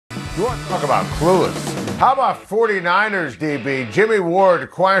You want to talk about clueless? How about 49ers DB Jimmie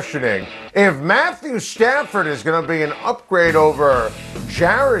Ward questioning if Matthew Stafford is going to be an upgrade over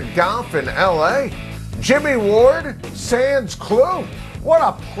Jared Goff in LA? Jimmie Ward, sans clue. What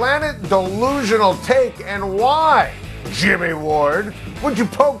a planet delusional take, and why, Jimmie Ward, would you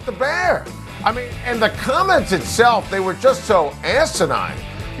poke the bear? I mean, and the comments itself, they were just so asinine.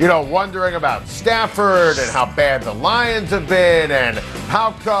 You know, wondering about Stafford and how bad the Lions have been and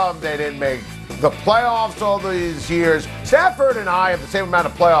how come they didn't make the playoffs all these years. Stafford and I have the same amount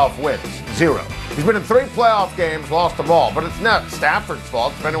of playoff wins, 0. He's been in 3 playoff games, lost them all, but it's not Stafford's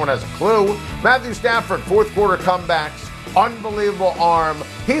fault if anyone has a clue. Matthew Stafford, fourth quarter comebacks, unbelievable arm.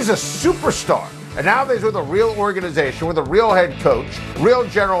 He's a superstar. And now he's with a real organization, with a real head coach, real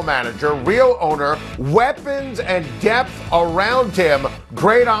general manager, real owner, weapons and depth around him,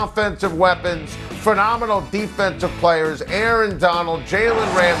 great offensive weapons, phenomenal defensive players, Aaron Donald,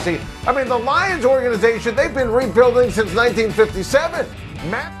 Jalen Ramsey. I mean, the Lions organization, they've been rebuilding since 1957.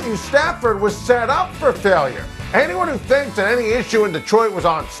 Matthew Stafford was set up for failure. Anyone who thinks that any issue in Detroit was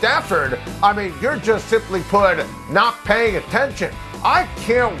on Stafford, I mean, you're just simply put not paying attention. I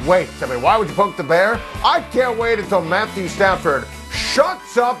can't wait. I mean, why would you poke the bear? I can't wait until Matthew Stafford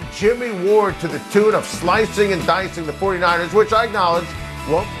shuts up Jimmie Ward to the tune of slicing and dicing the 49ers, which I acknowledge,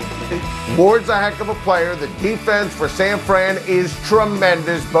 well, Ward's a heck of a player. The defense for San Fran is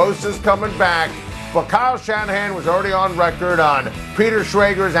tremendous. Bosa's coming back. But Kyle Shanahan was already on record on Peter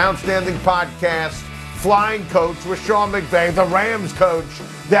Schrager's outstanding podcast, Flying Coach with Sean McVay, the Rams coach,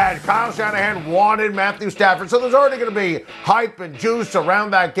 that Kyle Shanahan wanted Matthew Stafford. So there's already going to be hype and juice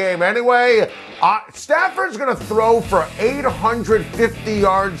around that game anyway. Stafford's going to throw for 850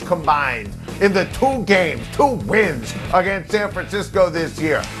 yards combined in the 2 games, 2 wins against San Francisco this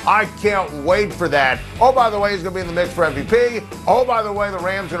year. I can't wait for that. Oh, by the way, he's going to be in the mix for MVP. Oh, by the way, the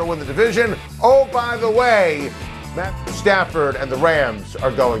Rams are going to win the division. Oh, by the way, Matthew Stafford and the Rams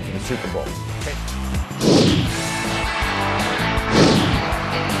are going to the Super Bowl.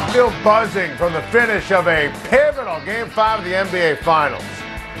 Still buzzing from the finish of a pivotal Game 5 of the NBA Finals.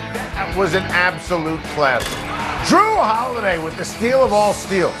 That was an absolute classic. Drew Holiday with the steal of all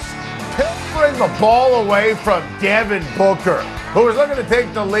steals, pilfering the ball away from Devin Booker, who was looking to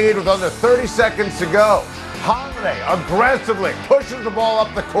take the lead with under 30 seconds to go. Holiday aggressively pushes the ball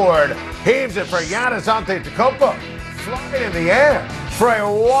up the court, heaves it for Giannis Antetokounmpo, flying in the air for a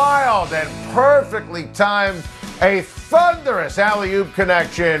wild and perfectly timed, a thunderous alley-oop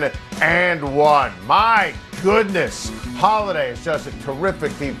connection, and one. My goodness, Holiday is just a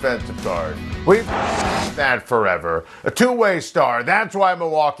terrific defensive guard. We've had that forever. A two-way star. That's why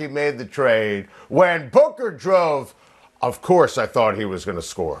Milwaukee made the trade. When Booker drove, of course I thought he was going to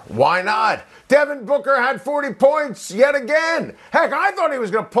score. Why not? Devin Booker had 40 points yet again. Heck, I thought he was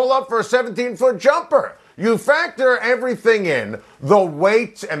going to pull up for a 17-foot jumper. You factor everything in, the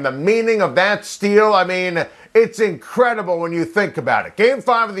weight and the meaning of that steal. I mean, it's incredible when you think about it. Game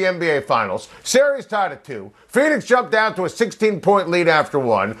 5 of the NBA Finals. Series tied at 2. Phoenix jumped down to a 16-point lead after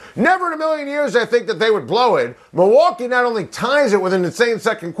 1. Never in a million years I think that they would blow it. Milwaukee not only ties it with an insane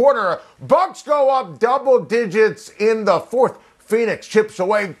second quarter, Bucks go up double digits in the 4th. Phoenix chips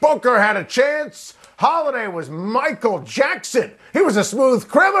away. Booker had a chance. Holiday was Michael Jackson. He was a smooth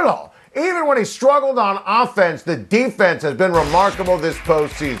criminal. Even when he struggled on offense, the defense has been remarkable this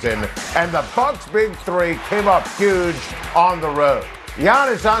postseason, and the Bucks' big 3 came up huge on the road.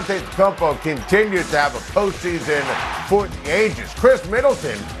 Giannis Antetokounmpo continued to have a postseason for the ages. Chris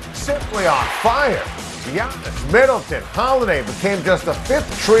Middleton simply on fire. Giannis, Middleton, Holiday became just the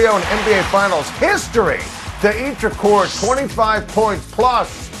 5th trio in NBA Finals history to each record 25 points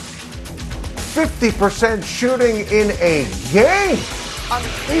plus 50% shooting in a game. I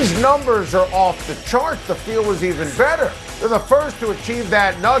mean, these numbers are off the charts. The feel was even better. They're the first to achieve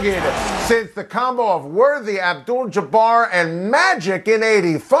that nugget since the combo of Worthy, Abdul-Jabbar, and Magic in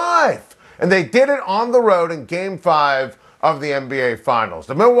 '85. And they did it on the road in Game 5 of the NBA Finals.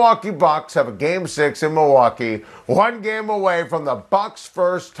 The Milwaukee Bucks have a Game 6 in Milwaukee, 1 game away from the Bucks'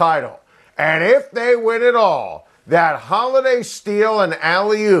 first title. And if they win it all, that Holiday steal and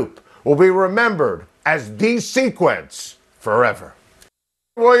alley-oop will be remembered as the sequence forever.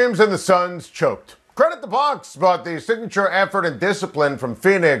 Williams and the Suns choked. Credit the Bucks, but the signature effort and discipline from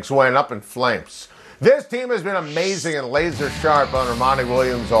Phoenix went up in flames. This team has been amazing and laser sharp under Monty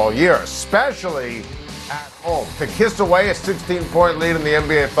Williams all year, especially at home. To kiss away a 16-point lead in the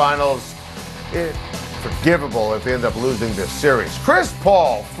NBA Finals, it's forgivable if they end up losing this series. Chris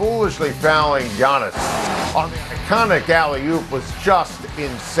Paul foolishly fouling Giannis on the iconic alley-oop was just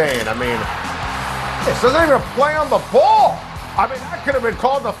insane. I mean, this doesn't even play on the ball. I mean, that could have been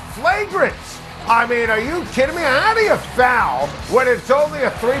called a flagrant. I mean, are you kidding me? How do you foul when it's only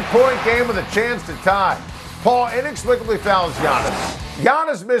a 3-point game with a chance to tie? Paul inexplicably fouls Giannis.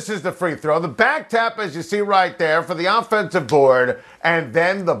 Giannis misses the free throw. The back tap, as you see right there, for the offensive board, and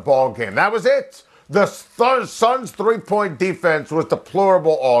then the ball game. That was it. The Suns' 3-point defense was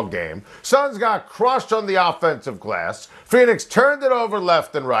deplorable all game. Suns got crushed on the offensive glass. Phoenix turned it over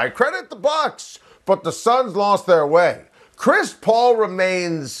left and right. Credit the Bucks, but the Suns lost their way. Chris Paul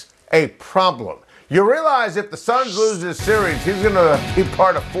remains a problem. You realize if the Suns lose this series, he's going to be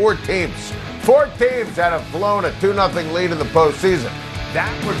part of 4 teams. 4 teams that have blown a 2-0 lead in the postseason.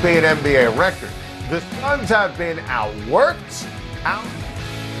 That would be an NBA record. The Suns have been outworked,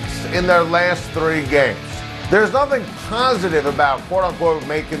 in their last 3 games. There's nothing positive about, quote-unquote,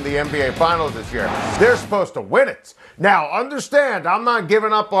 making the NBA Finals this year. They're supposed to win it. Now, understand, I'm not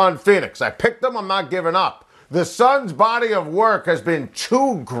giving up on Phoenix. I picked them, I'm not giving up. The Suns' body of work has been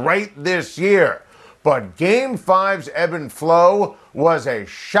too great this year. But Game 5's ebb and flow was a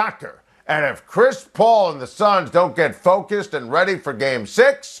shocker. And if Chris Paul and the Suns don't get focused and ready for Game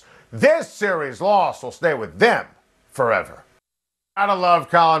 6, this series loss will stay with them forever. Gotta love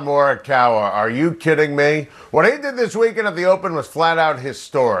Collin Morikawa. Are you kidding me? What he did this weekend at the Open was flat out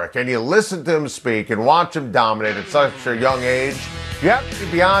historic. And you listen to him speak and watch him dominate at such a young age, you have to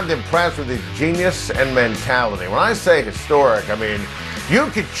be beyond impressed with his genius and mentality. When I say historic, I mean, you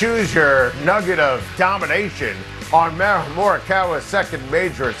could choose your nugget of domination on Morikawa's second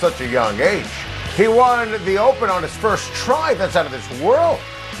major at such a young age. He won the Open on his first try. That's out of this world.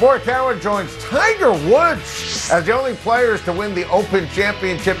 Morikawa joins Tiger Woods as the only players to win the Open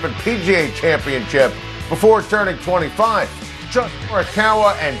Championship and PGA Championship before turning 25. Just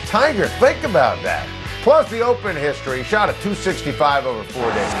Morikawa and Tiger. Think about that. Plus the Open history, shot a 265 over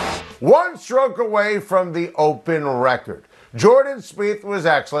 4 days. 1 stroke away from the Open record. Jordan Spieth was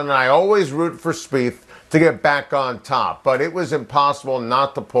excellent, and I always root for Spieth to get back on top, but it was impossible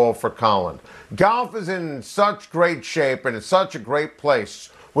not to pull for Collin. Golf is in such great shape and in such a great place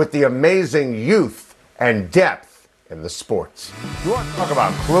with the amazing youth and depth in the sports. You want to talk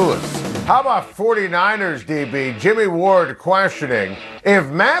about clueless? How about 49ers DB Jimmie Ward questioning if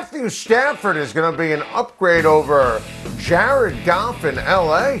Matthew Stafford is going to be an upgrade over Jared Goff in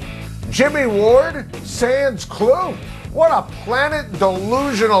LA? Jimmie Ward, sans clue. What a planet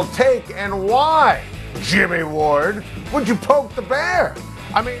delusional take, and why, Jimmie Ward, would you poke the bear?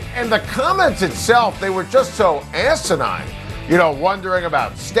 I mean, and the comments itself, they were just so asinine. You know, wondering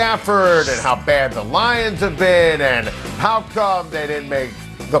about Stafford and how bad the Lions have been and how come they didn't make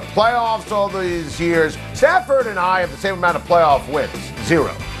the playoffs all these years. Stafford and I have the same amount of playoff wins,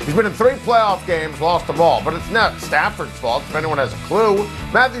 0. He's been in 3 playoff games, lost them all, but it's not Stafford's fault if anyone has a clue.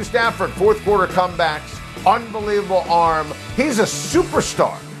 Matthew Stafford, 4th quarter comebacks, unbelievable arm. He's a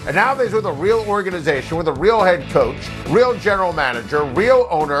superstar. And now he's with a real organization, with a real head coach, real general manager, real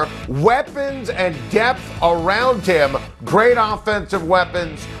owner, weapons and depth around him, great offensive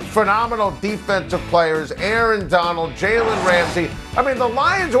weapons, phenomenal defensive players, Aaron Donald, Jalen Ramsey. I mean, the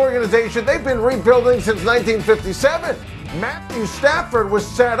Lions organization, they've been rebuilding since 1957. Matthew Stafford was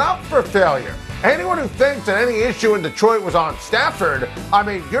set up for failure. Anyone who thinks that any issue in Detroit was on Stafford, I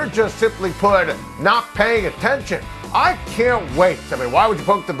mean, you're just simply put not paying attention. I can't wait. I mean, why would you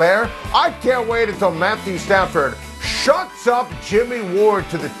poke the bear? I can't wait until Matthew Stafford shuts up Jimmie Ward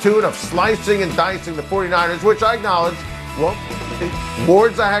to the tune of slicing and dicing the 49ers, which I acknowledge, well,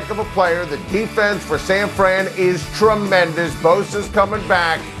 Ward's a heck of a player. The defense for San Fran is tremendous. Bosa's coming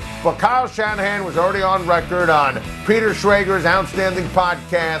back. But Kyle Shanahan was already on record on Peter Schrager's outstanding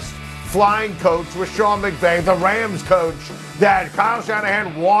podcast, Flying Coach with Sean McVay, the Rams coach, that Kyle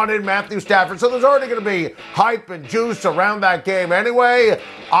Shanahan wanted Matthew Stafford. So there's already going to be hype and juice around that game anyway.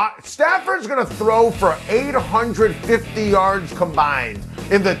 Stafford's going to throw for 850 yards combined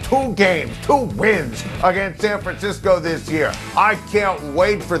in the 2 games, 2 wins against San Francisco this year. I can't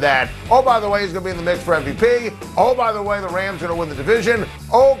wait for that. Oh, by the way, he's going to be in the mix for MVP. Oh, by the way, the Rams are going to win the division.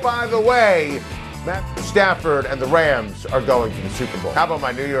 Oh, by the way, Matthew Stafford and the Rams are going to the Super Bowl. How about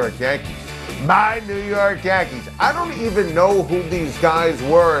my New York Yankees? My New York Yankees. I don't even know who these guys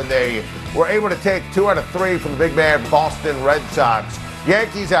were, and they were able to take 2 out of 3 from the big bad Boston Red Sox.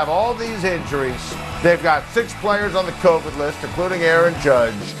 Yankees have all these injuries. They've got 6 players on the COVID list, including Aaron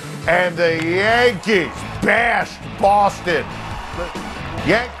Judge, and the Yankees bashed Boston. The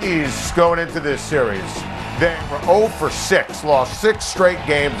Yankees going into this series, they were 0 for 6, lost 6 straight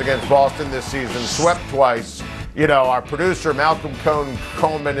games against Boston this season, swept twice. You know, our producer, Malcolm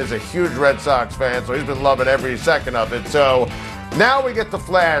Coleman, is a huge Red Sox fan, so he's been loving every second of it. So now we get to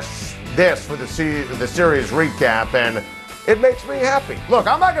flash this for the series recap. And it makes me happy. Look,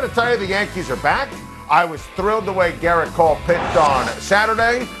 I'm not going to tell you the Yankees are back. I was thrilled the way Garrett Cole pitched on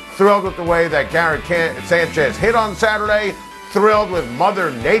Saturday. Thrilled with the way that Garrett Sanchez hit on Saturday. Thrilled with Mother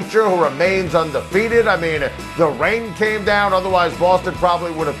Nature, who remains undefeated. I mean, the rain came down. Otherwise, Boston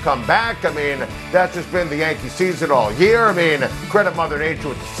probably would have come back. I mean, that's just been the Yankee season all year. I mean, credit Mother Nature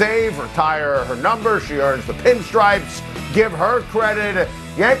with the save, retire her number. She earns the pinstripes. Give her credit.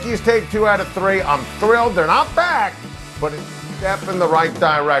 Yankees take 2 out of 3. I'm thrilled. They're not back, but it's a step in the right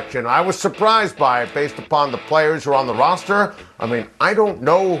direction. I was surprised by it based upon the players who are on the roster. I mean, I don't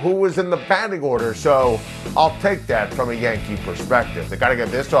know who was in the batting order, so I'll take that from a Yankee perspective. I got to get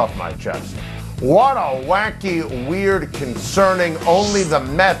this off my chest. What a wacky, weird, concerning, only the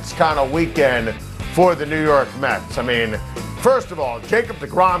Mets kind of weekend for the New York Mets. I mean, first of all, Jacob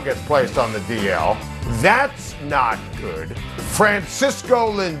deGrom gets placed on the DL. That's not good.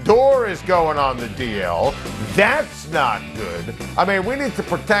 Francisco Lindor is going on the DL. That's not good. I mean, we need to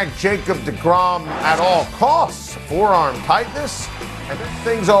protect Jacob deGrom at all costs. Forearm tightness. And then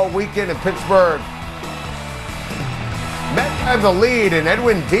things all weekend in Pittsburgh. Mets have the lead, and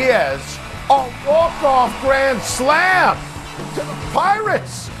Edwin Diaz, a walk-off grand slam to the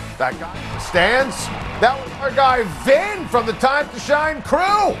Pirates. That guy in the stands, that was our guy Vin from the Time to Shine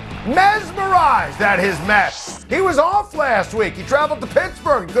crew. Mesmerized at his Mets. He was off last week. He traveled to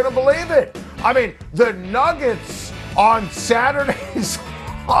Pittsburgh. Couldn't believe it. I mean, the Nuggets on Saturday's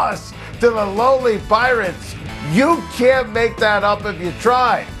loss to the lowly Pirates. You can't make that up if you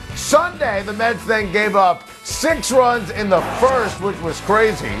try. Sunday, the Mets then gave up 6 runs in the first, which was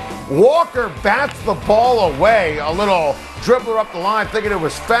crazy. Walker bats the ball away, a little dribbler up the line thinking it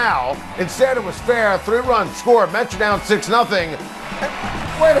was foul. Instead, it was fair. 3-run score. Mets are down 6-0.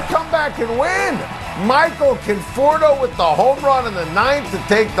 Way to come back and win. Michael Conforto with the home run in the 9th to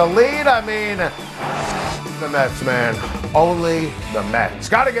take the lead. I mean, the Mets, man. Only the Mets.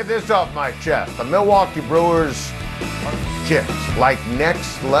 Got to get this off my chest. The Milwaukee Brewers are legit. Like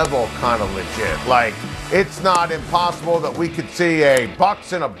next level kind of legit. Like, it's not impossible that we could see a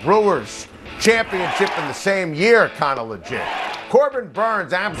Bucks and a Brewers championship in the same year kind of legit. Corbin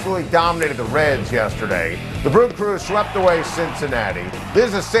Burns absolutely dominated the Reds yesterday. The Brew Crew swept away Cincinnati. This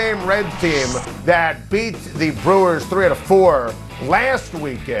is the same Reds team that beat the Brewers 3 out of 4 last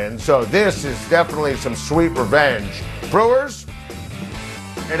weekend, so this is definitely some sweet revenge. Brewers,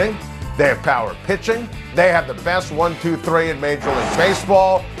 hitting. They have power pitching. They have the best 1-2-3 in Major League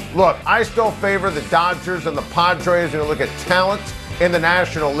Baseball. Look, I still favor the Dodgers and the Padres when you look at talent in the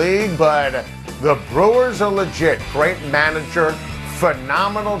National League, but the Brewers are legit. Great manager,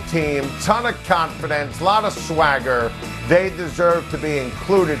 phenomenal team, ton of confidence, a lot of swagger. They deserve to be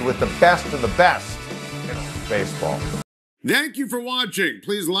included with the best of the best in baseball. Thank you for watching.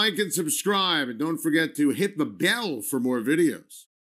 Please like and subscribe, and don't forget to hit the bell for more videos.